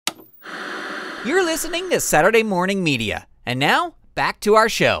You're listening to Saturday Morning Media. And now, back to our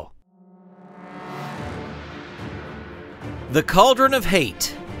show. The Cauldron of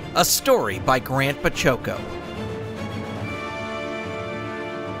Hate, a story by Grant Baciocco.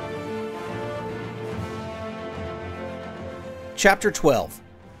 Chapter 12.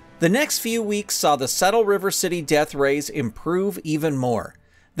 The next few weeks saw the Saddle River City Death Rays improve even more.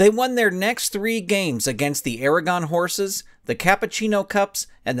 They won their next 3 games against the Aragon Horses, the Cappuccino Cups,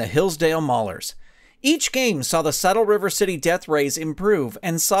 and the Hillsdale Maulers. Each game saw the Saddle River City Death Rays improve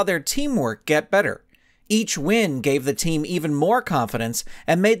and saw their teamwork get better. Each win gave the team even more confidence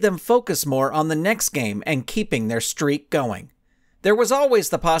and made them focus more on the next game and keeping their streak going. There was always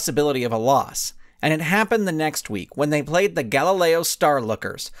the possibility of a loss, and it happened the next week when they played the Galileo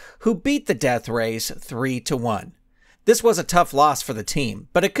Starlookers, who beat the Death Rays 3-1. This was a tough loss for the team,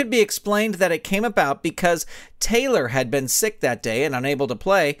 but it could be explained that it came about because Taylor had been sick that day and unable to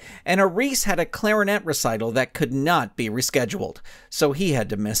play, and Reese had a clarinet recital that could not be rescheduled, so he had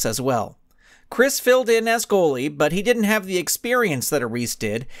to miss as well. Chris filled in as goalie, but he didn't have the experience that Reese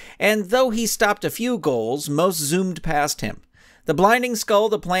did, and though he stopped a few goals, most zoomed past him. The Blinding Skull,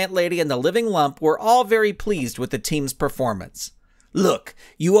 the Plant Lady, and the Living Lump were all very pleased with the team's performance. "Look,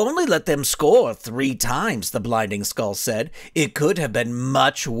 you only let them score 3 times, the Blinding Skull said. It could have been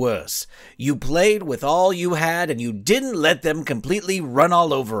much worse. You played with all you had and you didn't let them completely run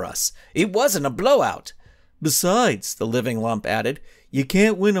all over us. It wasn't a blowout." "Besides," the Living Lump added, "you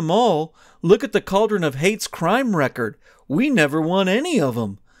can't win 'em all. Look at the Cauldron of Hate's crime record. We never won any of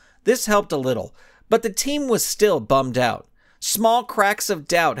 'em." This helped a little, but the team was still bummed out. Small cracks of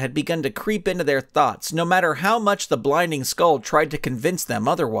doubt had begun to creep into their thoughts, no matter how much the Blinding Skull tried to convince them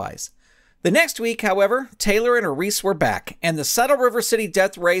otherwise. The next week, however, Taylor and Reese were back, and the Saddle River City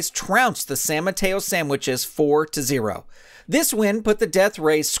Death Rays trounced the San Mateo Sandwiches 4-0. This win put the Death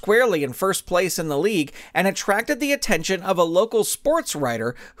Rays squarely in first place in the league and attracted the attention of a local sports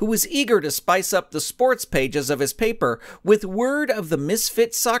writer who was eager to spice up the sports pages of his paper with word of the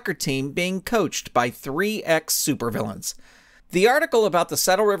misfit soccer team being coached by 3 ex-supervillains. The article about the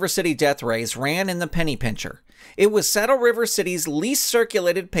Saddle River City Death Rays ran in the Penny Pincher. It was Saddle River City's least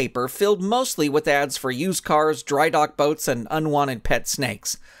circulated paper, filled mostly with ads for used cars, dry dock boats, and unwanted pet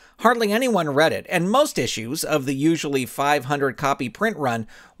snakes. Hardly anyone read it, and most issues of the usually 500-copy print run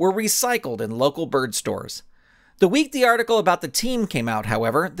were recycled in local bird stores. The week the article about the team came out,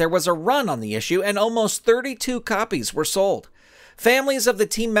 however, there was a run on the issue and almost 32 copies were sold. Families of the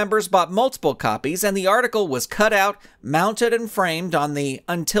team members bought multiple copies, and the article was cut out, mounted, and framed on the,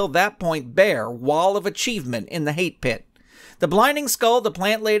 until that point bare, wall of achievement in the hate pit. The Blinding Skull, the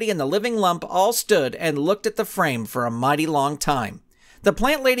Plant Lady, and the Living Lump all stood and looked at the frame for a mighty long time. The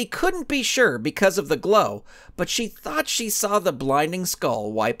Plant Lady couldn't be sure because of the glow, but she thought she saw the Blinding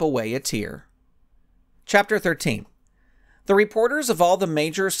Skull wipe away a tear. Chapter 13. The reporters of all the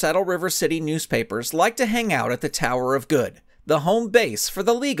major Saddle River City newspapers liked to hang out at the Tower of Good, the home base for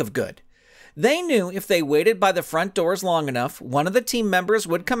the League of Good. They knew if they waited by the front doors long enough, one of the team members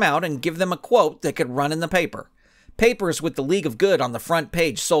would come out and give them a quote that could run in the paper. Papers with the League of Good on the front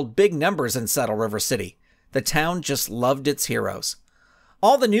page sold big numbers in Saddle River City. The town just loved its heroes.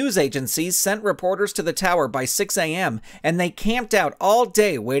 All the news agencies sent reporters to the tower by 6 a.m., and they camped out all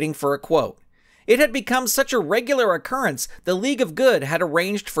day waiting for a quote. It had become such a regular occurrence, the League of Good had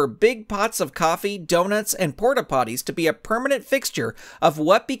arranged for big pots of coffee, donuts, and porta potties to be a permanent fixture of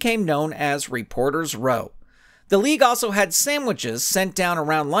what became known as Reporters' Row. The League also had sandwiches sent down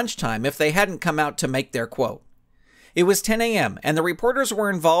around lunchtime if they hadn't come out to make their quote. It was 10 a.m., and the reporters were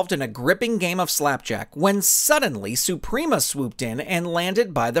involved in a gripping game of slapjack when suddenly Suprema swooped in and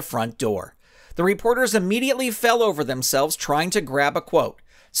landed by the front door. The reporters immediately fell over themselves trying to grab a quote.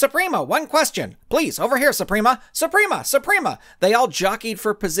 "Suprema, one question. Please, over here, Suprema. Suprema, Suprema." They all jockeyed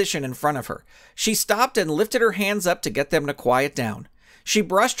for position in front of her. She stopped and lifted her hands up to get them to quiet down. She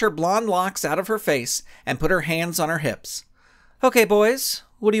brushed her blonde locks out of her face and put her hands on her hips. "Okay, boys,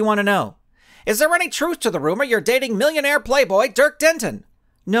 what do you want to know?" "Is there any truth to the rumor you're dating millionaire playboy Dirk Denton?"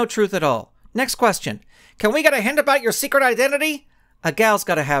 "No truth at all. Next question. Can we get a hint about your secret identity?" "A gal's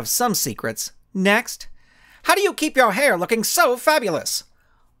got to have some secrets." "Next. How do you keep your hair looking so fabulous?"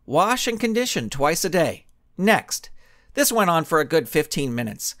 "Wash and condition twice a day." "Next." This went on for a good 15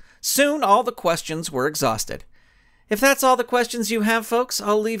 minutes. Soon all the questions were exhausted. "If that's all the questions you have, folks,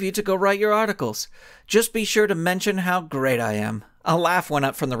 I'll leave you to go write your articles. Just be sure to mention how great I am." A laugh went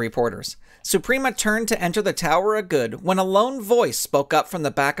up from the reporters. Suprema turned to enter the Tower of Good when a lone voice spoke up from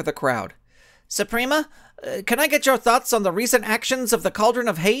the back of the crowd. "Suprema, can I get your thoughts on the recent actions of the Cauldron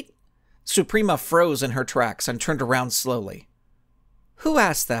of Hate?" Suprema froze in her tracks and turned around slowly. "Who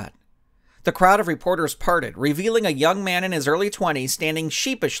asked that?" The crowd of reporters parted, revealing a young man in his early 20s standing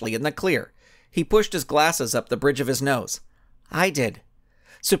sheepishly in the clear. He pushed his glasses up the bridge of his nose. I did.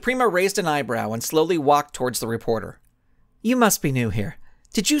 Suprema raised an eyebrow and slowly walked towards the reporter. You must be new here.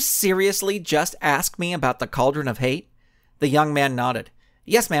 Did you seriously just ask me about the Cauldron of Hate? The young man nodded.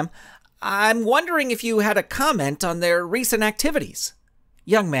 Yes, ma'am. I'm wondering if you had a comment on their recent activities.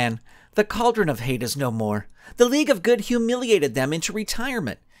 Young man, the Cauldron of Hate is no more. The League of Good humiliated them into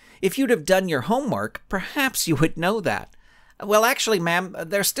retirement. If you'd have done your homework, perhaps you would know that. Well, actually, ma'am,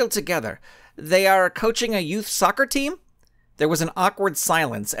 they're still together. They are coaching a youth soccer team? There was an awkward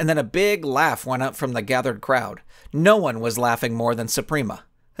silence, and then a big laugh went up from the gathered crowd. No one was laughing more than Suprema.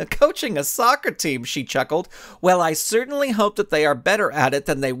 Coaching a soccer team, she chuckled. Well, I certainly hope that they are better at it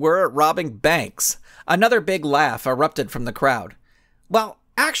than they were at robbing banks. Another big laugh erupted from the crowd. Well,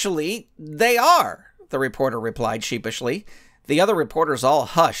 actually, they are, the reporter replied sheepishly. The other reporters all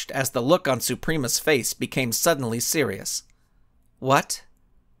hushed as the look on Suprema's face became suddenly serious. What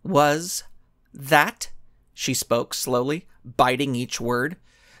was that? She spoke slowly, biting each word.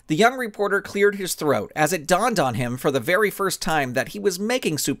 The young reporter cleared his throat as it dawned on him for the very first time that he was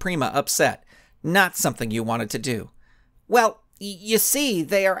making Suprema upset, not something you wanted to do. Well, you see,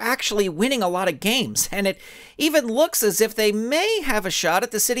 they are actually winning a lot of games, and it even looks as if they may have a shot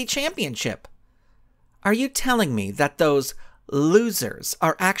at the city championship. Are you telling me that those losers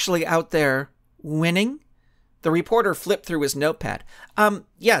are actually out there winning? The reporter flipped through his notepad.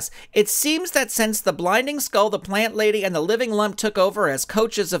 Yes, it seems that since the Blinding Skull, the Plant Lady, and the Living Lump took over as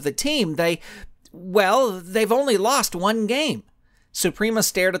coaches of the team, they've only lost one game. Suprema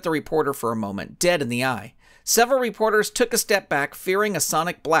stared at the reporter for a moment, dead in the eye. Several reporters took a step back, fearing a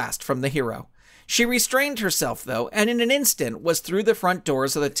sonic blast from the hero. She restrained herself, though, and in an instant was through the front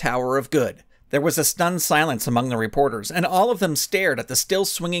doors of the Tower of Good. There was a stunned silence among the reporters, and all of them stared at the still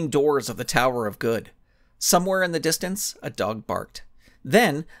swinging doors of the Tower of Good. Somewhere in the distance, a dog barked.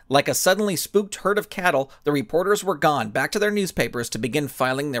 Then, like a suddenly spooked herd of cattle, the reporters were gone back to their newspapers to begin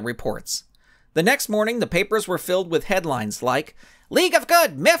filing their reports. The next morning, the papers were filled with headlines like, League of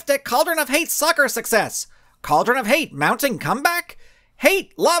Good miffed at Cauldron of Hate soccer success. Cauldron of Hate mounting comeback?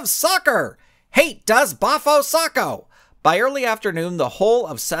 Hate loves soccer. Hate does Baciocco. By early afternoon, the whole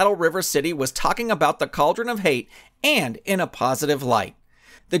of Saddle River City was talking about the Cauldron of Hate, and in a positive light.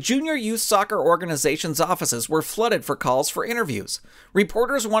 The junior youth soccer organization's offices were flooded for calls for interviews.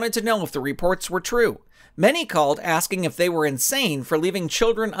 Reporters wanted to know if the reports were true. Many called asking if they were insane for leaving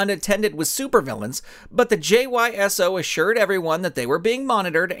children unattended with supervillains, but the JYSO assured everyone that they were being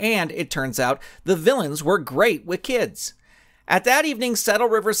monitored, and, it turns out, the villains were great with kids. At that evening's Saddle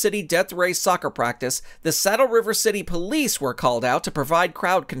River City Death Ray soccer practice, the Saddle River City Police were called out to provide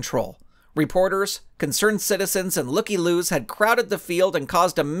crowd control. Reporters, concerned citizens, and looky-loos had crowded the field and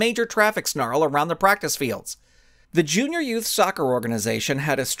caused a major traffic snarl around the practice fields. The Junior Youth Soccer Organization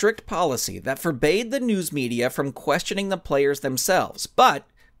had a strict policy that forbade the news media from questioning the players themselves, but,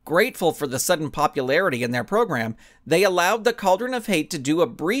 grateful for the sudden popularity in their program, they allowed the Cauldron of Hate to do a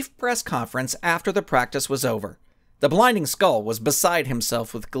brief press conference after the practice was over. The Blinding Skull was beside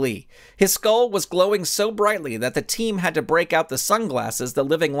himself with glee. His skull was glowing so brightly that the team had to break out the sunglasses the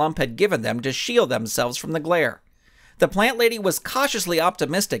Living Lump had given them to shield themselves from the glare. The Plant Lady was cautiously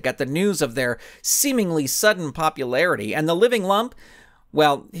optimistic at the news of their seemingly sudden popularity, and the Living Lump,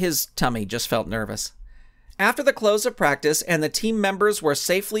 well, his tummy just felt nervous. After the close of practice and the team members were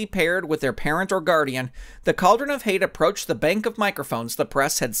safely paired with their parent or guardian, the Cauldron of Hate approached the bank of microphones the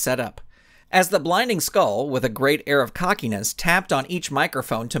press had set up. As the Blinding Skull, with a great air of cockiness, tapped on each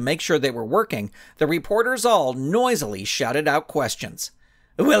microphone to make sure they were working, the reporters all noisily shouted out questions.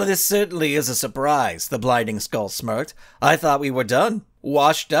 Well, this certainly is a surprise, the Blinding Skull smirked. I thought we were done,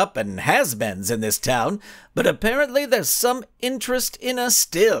 washed up and has-beens in this town, but apparently there's some interest in us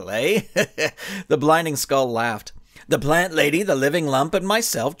still, eh? The Blinding Skull laughed. The Plant Lady, the Living Lump, and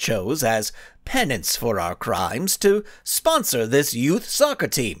myself chose, as penance for our crimes, to sponsor this youth soccer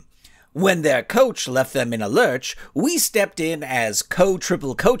team. When their coach left them in a lurch, we stepped in as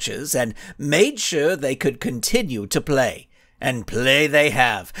co-triple coaches and made sure they could continue to play. And play they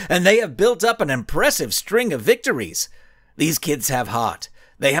have, and they have built up an impressive string of victories. These kids have heart.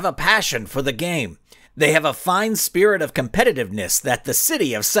 They have a passion for the game. They have a fine spirit of competitiveness that the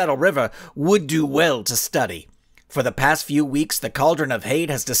city of Saddle River would do well to study. For the past few weeks, the Cauldron of Hate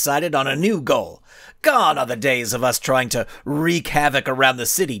has decided on a new goal. Gone are the days of us trying to wreak havoc around the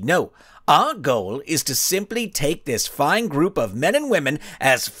city. No, our goal is to simply take this fine group of men and women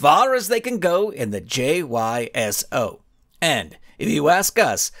as far as they can go in the JYSO. And, if you ask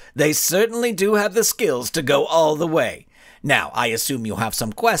us, they certainly do have the skills to go all the way. Now, I assume you'll have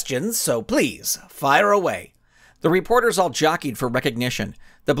some questions, so please, fire away." The reporters all jockeyed for recognition.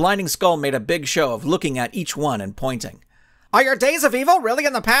 The Blinding Skull made a big show of looking at each one and pointing. "Are your days of evil really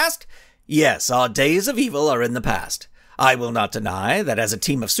in the past?" "Yes, our days of evil are in the past. I will not deny that as a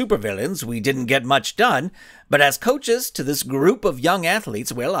team of supervillains we didn't get much done, but as coaches to this group of young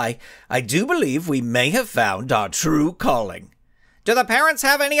athletes, well, I do believe we may have found our true calling." "Do the parents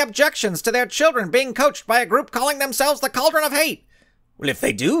have any objections to their children being coached by a group calling themselves the Cauldron of Hate?" "Well, if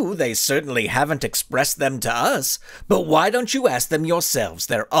they do, they certainly haven't expressed them to us. But why don't you ask them yourselves?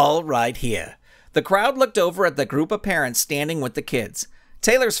 They're all right here." The crowd looked over at the group of parents standing with the kids.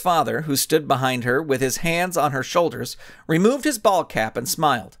 Taylor's father, who stood behind her with his hands on her shoulders, removed his ball cap and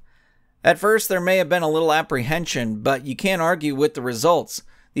smiled. "At first there may have been a little apprehension, but you can't argue with the results.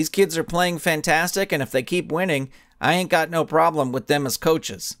 These kids are playing fantastic, and if they keep winning, I ain't got no problem with them as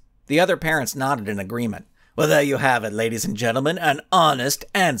coaches." The other parents nodded in agreement. "Well, there you have it, ladies and gentlemen, an honest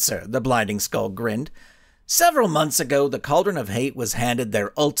answer," the Blinding Skull grinned. "Several months ago, the Cauldron of Hate was handed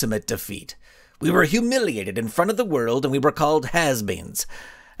their ultimate defeat. We were humiliated in front of the world, and we were called has-beens.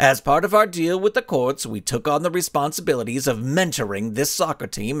 As part of our deal with the courts, we took on the responsibilities of mentoring this soccer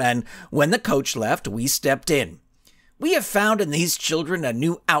team, and when the coach left, we stepped in. We have found in these children a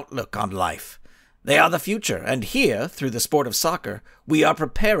new outlook on life. They are the future, and here, through the sport of soccer, we are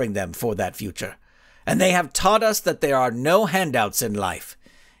preparing them for that future. And they have taught us that there are no handouts in life.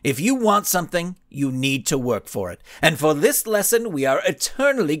 If you want something, you need to work for it. And for this lesson, we are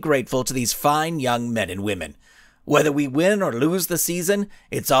eternally grateful to these fine young men and women. Whether we win or lose the season,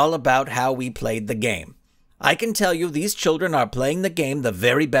 it's all about how we played the game. I can tell you these children are playing the game the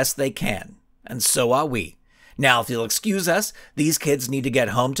very best they can. And so are we. Now, if you'll excuse us, these kids need to get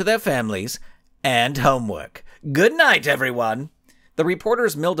home to their families and homework. Good night, everyone." The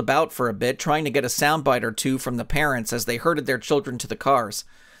reporters milled about for a bit, trying to get a soundbite or two from the parents as they herded their children to the cars.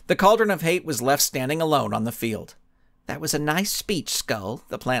 The Cauldron of Hate was left standing alone on the field. "That was a nice speech, Skull,"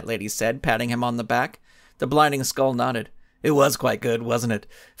 the plant lady said, patting him on the back. The Blinding Skull nodded. "It was quite good, wasn't it?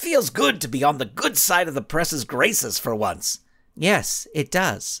 Feels good to be on the good side of the press's graces for once." "Yes, it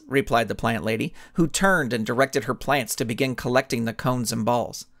does," replied the plant lady, who turned and directed her plants to begin collecting the cones and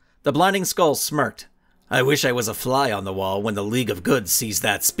balls. The Blinding Skull smirked. "I wish I was a fly on the wall when the League of Good sees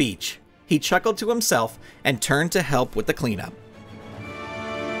that speech." He chuckled to himself and turned to help with the cleanup.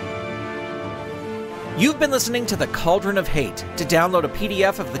 You've been listening to The Cauldron of Hate. To download a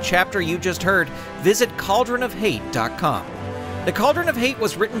PDF of the chapter you just heard, visit cauldronofhate.com. The Cauldron of Hate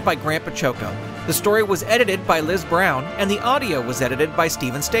was written by Grant Baciocco. The story was edited by Liz Brown, and the audio was edited by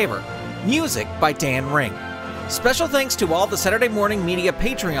Steven Staver. Music by Dan Ring. Special thanks to all the Saturday Morning Media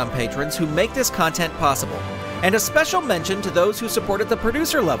Patreon patrons who make this content possible. And a special mention to those who supported the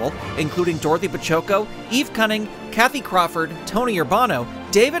producer level, including Dorothy Baciocco, Eve Cunning, Kathy Crawford, Tony Urbano,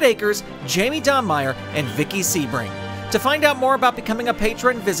 David Akers, Jamie Donmeyer, and Vicky Sebring. To find out more about becoming a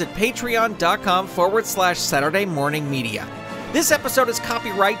patron, visit patreon.com/Saturday Morning Media. This episode is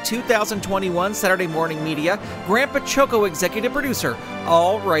copyright 2021 Saturday Morning Media, Grant Baciocco executive producer,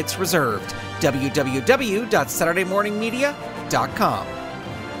 all rights reserved. www.saturdaymorningmedia.com.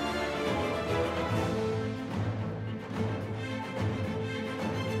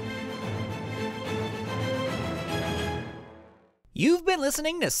 You've been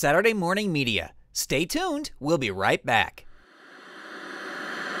listening to Saturday Morning Media. Stay tuned, we'll be right back.